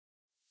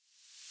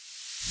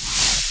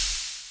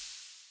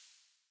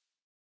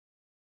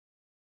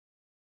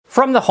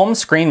From the home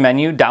screen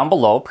menu down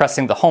below,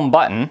 pressing the home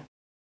button,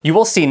 you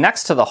will see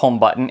next to the home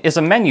button is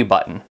a menu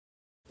button.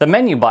 The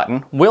menu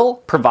button will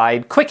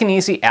provide quick and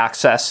easy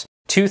access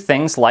to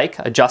things like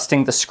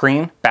adjusting the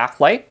screen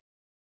backlight.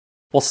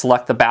 We'll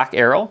select the back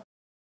arrow.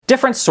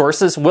 Different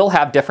sources will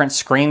have different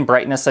screen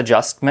brightness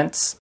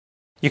adjustments.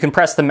 You can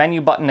press the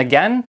menu button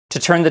again to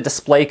turn the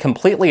display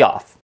completely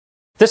off.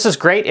 This is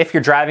great if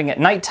you're driving at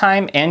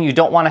nighttime and you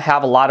don't want to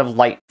have a lot of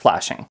light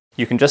flashing.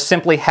 You can just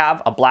simply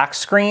have a black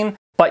screen,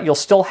 but you'll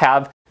still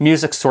have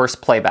music source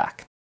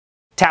playback.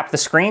 Tap the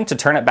screen to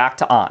turn it back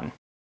to on.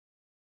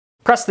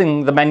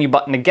 Pressing the menu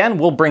button again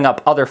will bring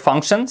up other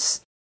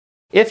functions.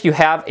 If you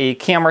have a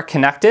camera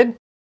connected,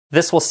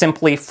 this will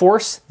simply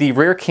force the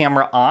rear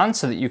camera on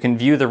so that you can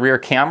view the rear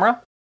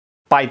camera.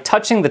 By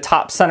touching the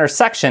top center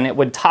section, it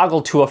would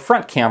toggle to a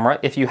front camera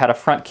if you had a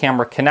front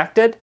camera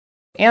connected,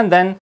 and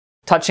then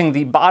touching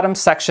the bottom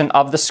section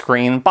of the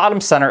screen, bottom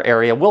center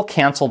area, will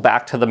cancel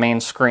back to the main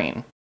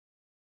screen.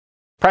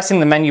 Pressing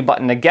the menu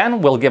button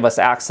again will give us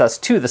access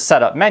to the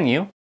setup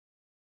menu.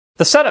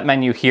 The setup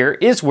menu here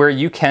is where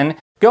you can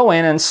go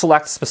in and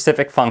select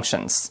specific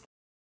functions.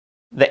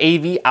 The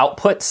AV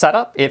output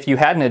setup, if you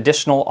had an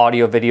additional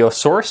audio-video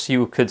source,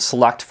 you could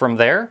select from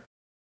there.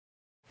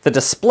 The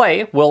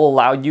display will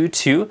allow you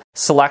to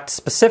select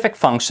specific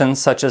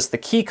functions such as the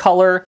key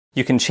color,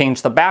 you can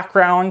change the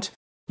background,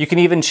 you can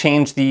even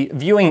change the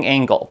viewing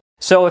angle.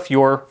 So if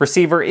your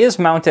receiver is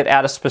mounted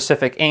at a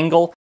specific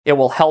angle, it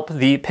will help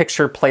the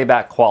picture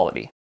playback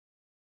quality.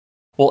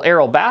 We'll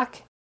arrow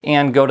back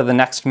and go to the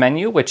next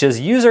menu, which is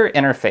User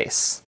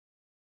Interface.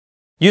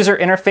 User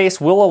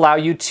Interface will allow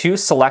you to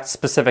select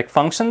specific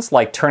functions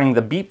like turning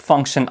the beep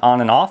function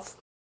on and off.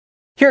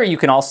 Here you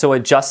can also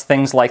adjust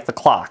things like the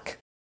clock.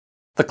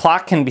 The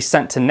clock can be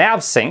sent to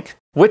NavSync,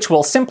 which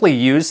will simply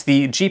use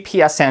the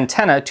GPS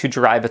antenna to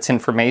derive its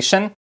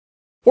information,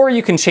 or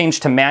you can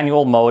change to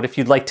manual mode if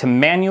you'd like to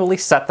manually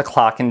set the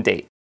clock and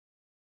date.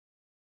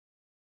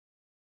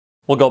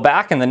 We'll go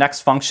back and the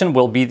next function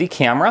will be the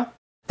camera.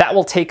 That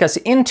will take us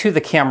into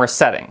the camera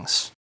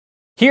settings.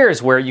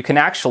 Here's where you can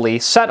actually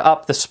set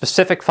up the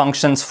specific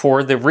functions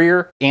for the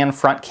rear and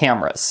front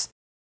cameras.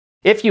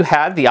 If you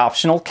had the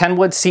optional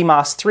Kenwood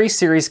CMOS 3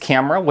 series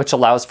camera, which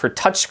allows for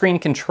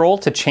touchscreen control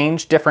to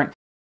change different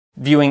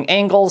viewing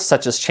angles,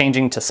 such as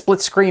changing to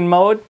split screen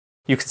mode,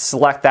 you could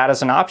select that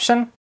as an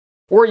option,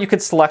 or you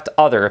could select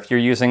other if you're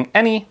using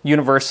any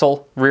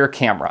universal rear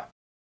camera.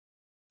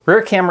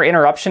 Rear camera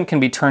interruption can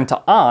be turned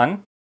to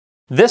on.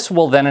 This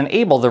will then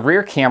enable the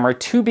rear camera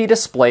to be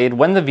displayed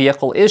when the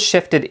vehicle is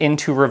shifted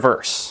into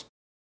reverse.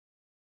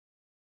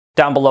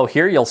 Down below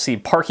here, you'll see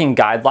parking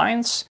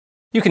guidelines.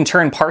 You can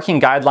turn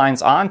parking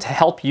guidelines on to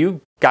help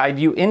you guide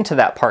you into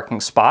that parking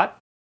spot.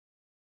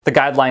 The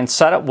guideline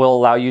setup will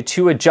allow you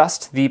to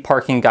adjust the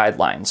parking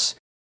guidelines.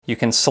 You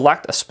can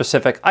select a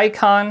specific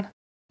icon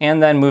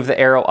and then move the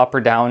arrow up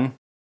or down.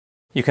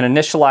 You can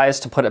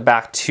initialize to put it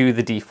back to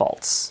the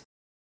defaults.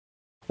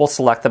 We'll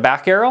select the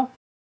back arrow.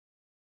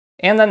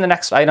 And then the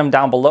next item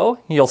down below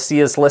you'll see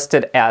is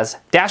listed as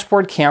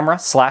dashboard camera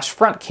 /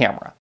 front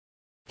camera.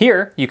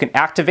 Here you can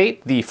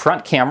activate the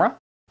front camera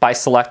by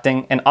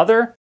selecting an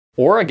other,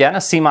 or again a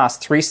CMOS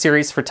 3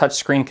 series for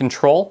touchscreen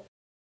control,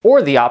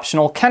 or the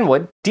optional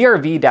Kenwood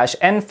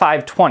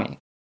DRV-N520,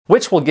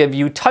 which will give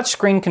you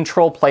touchscreen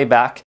control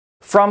playback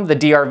from the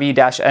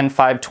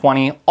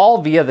DRV-N520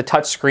 all via the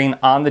touchscreen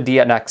on the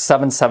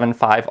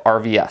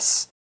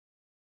DNX775RVS.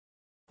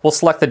 We'll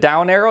select the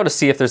down arrow to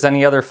see if there's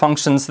any other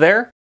functions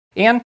there,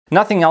 and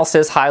nothing else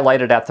is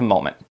highlighted at the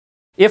moment.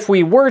 If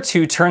we were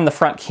to turn the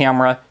front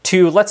camera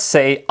to, let's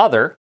say,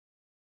 other,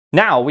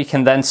 now we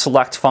can then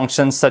select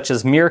functions such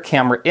as mirror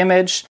camera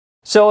image.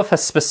 So if a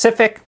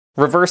specific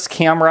reverse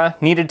camera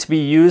needed to be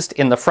used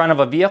in the front of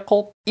a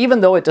vehicle,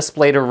 even though it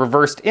displayed a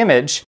reversed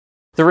image,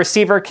 the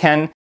receiver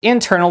can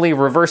internally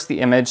reverse the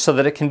image so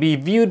that it can be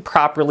viewed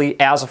properly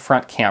as a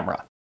front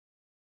camera.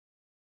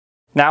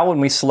 Now when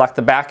we select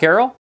the back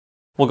arrow,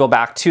 we'll go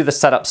back to the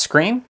setup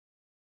screen.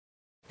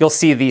 You'll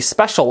see the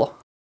special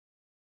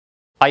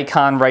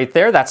icon right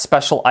there. That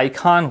special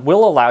icon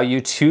will allow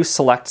you to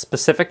select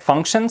specific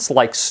functions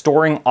like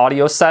storing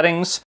audio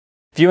settings,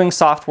 viewing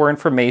software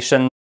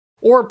information,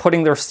 or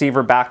putting the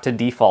receiver back to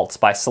defaults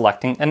by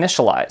selecting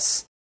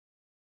Initialize.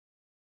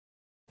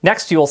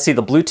 Next, you will see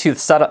the Bluetooth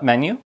setup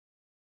menu.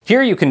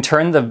 Here you can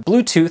turn the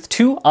Bluetooth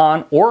to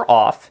on or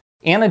off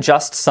and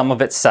adjust some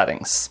of its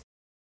settings.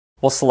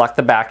 We'll select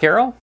the back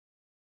arrow.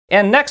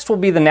 And next will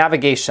be the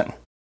navigation.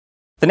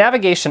 The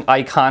navigation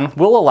icon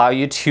will allow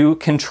you to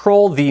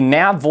control the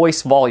nav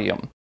voice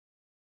volume.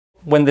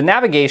 When the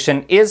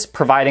navigation is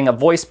providing a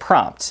voice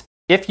prompt,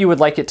 if you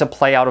would like it to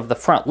play out of the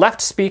front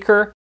left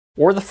speaker,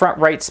 or the front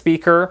right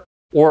speaker,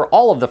 or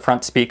all of the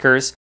front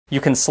speakers,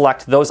 you can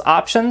select those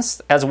options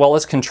as well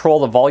as control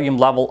the volume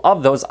level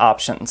of those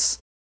options.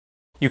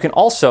 You can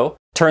also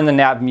turn the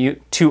nav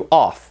mute to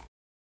off.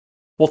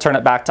 We'll turn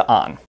it back to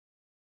on.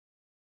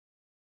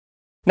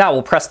 Now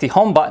we'll press the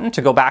home button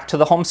to go back to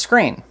the home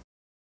screen.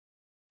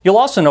 You'll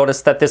also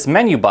notice that this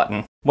menu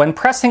button, when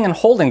pressing and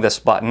holding this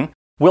button,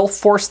 will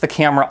force the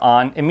camera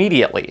on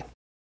immediately.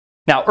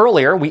 Now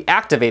earlier we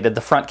activated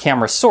the front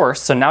camera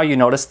source, so now you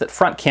notice that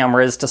front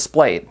camera is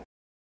displayed.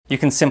 You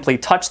can simply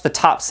touch the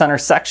top center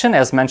section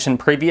as mentioned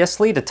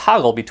previously to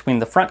toggle between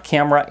the front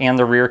camera and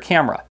the rear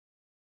camera.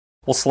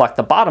 We'll select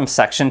the bottom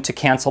section to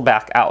cancel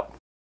back out.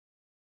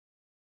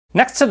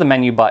 Next to the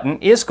menu button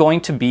is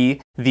going to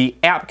be the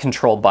app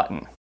control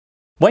button.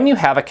 When you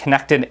have a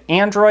connected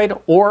Android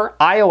or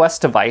iOS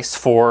device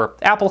for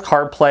Apple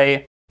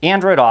CarPlay,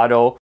 Android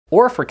Auto,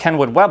 or for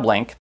Kenwood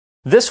WebLink,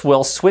 this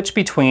will switch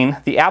between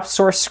the App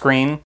Store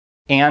screen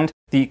and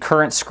the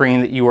current screen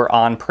that you were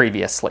on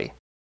previously.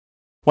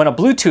 When a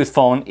Bluetooth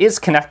phone is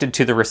connected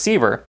to the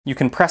receiver, you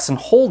can press and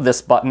hold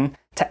this button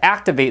to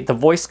activate the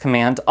voice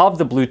command of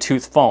the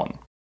Bluetooth phone.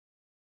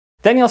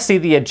 Then you'll see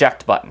the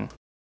eject button.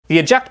 The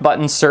eject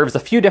button serves a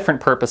few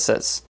different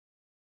purposes.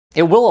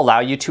 It will allow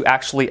you to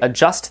actually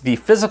adjust the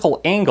physical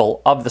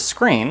angle of the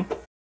screen.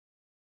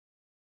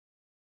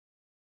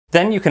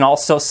 Then you can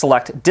also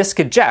select Disk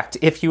Eject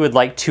if you would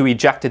like to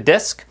eject a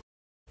disk,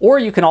 or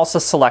you can also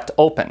select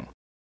Open.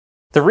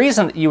 The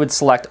reason that you would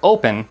select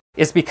Open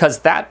is because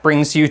that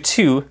brings you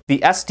to the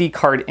SD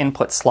card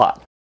input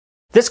slot.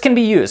 This can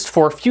be used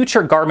for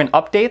future Garmin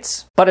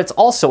updates, but it's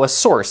also a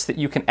source that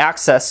you can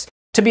access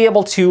to be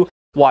able to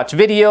watch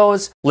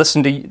videos,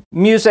 listen to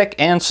music,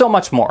 and so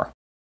much more.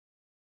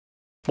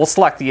 We'll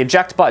select the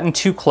eject button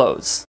to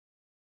close.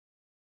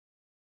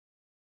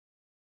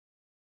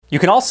 You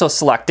can also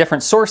select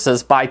different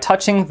sources by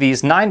touching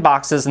these 9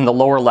 boxes in the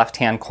lower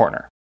left-hand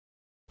corner.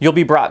 You'll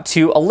be brought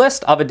to a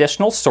list of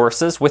additional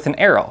sources with an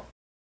arrow.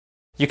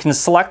 You can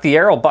select the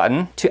arrow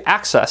button to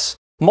access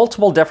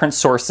multiple different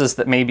sources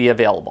that may be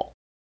available.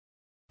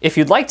 If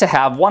you'd like to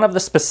have one of the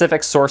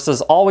specific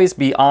sources always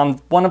be on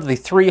one of the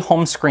 3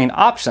 home screen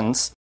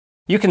options,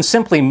 you can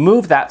simply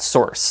move that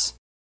source.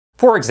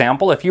 For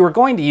example, if you were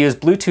going to use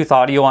Bluetooth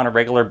audio on a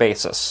regular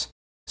basis,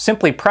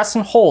 simply press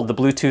and hold the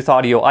Bluetooth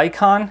audio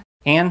icon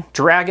and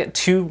drag it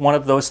to one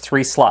of those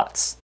 3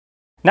 slots.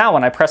 Now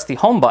when I press the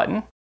home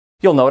button,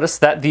 you'll notice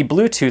that the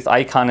Bluetooth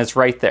icon is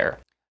right there.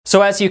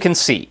 So as you can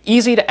see,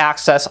 easy to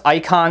access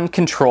icon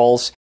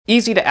controls,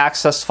 easy to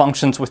access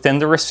functions within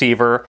the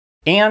receiver,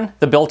 and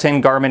the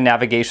built-in Garmin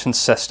navigation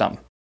system.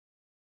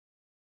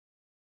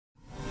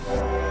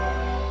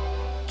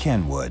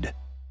 Kenwood.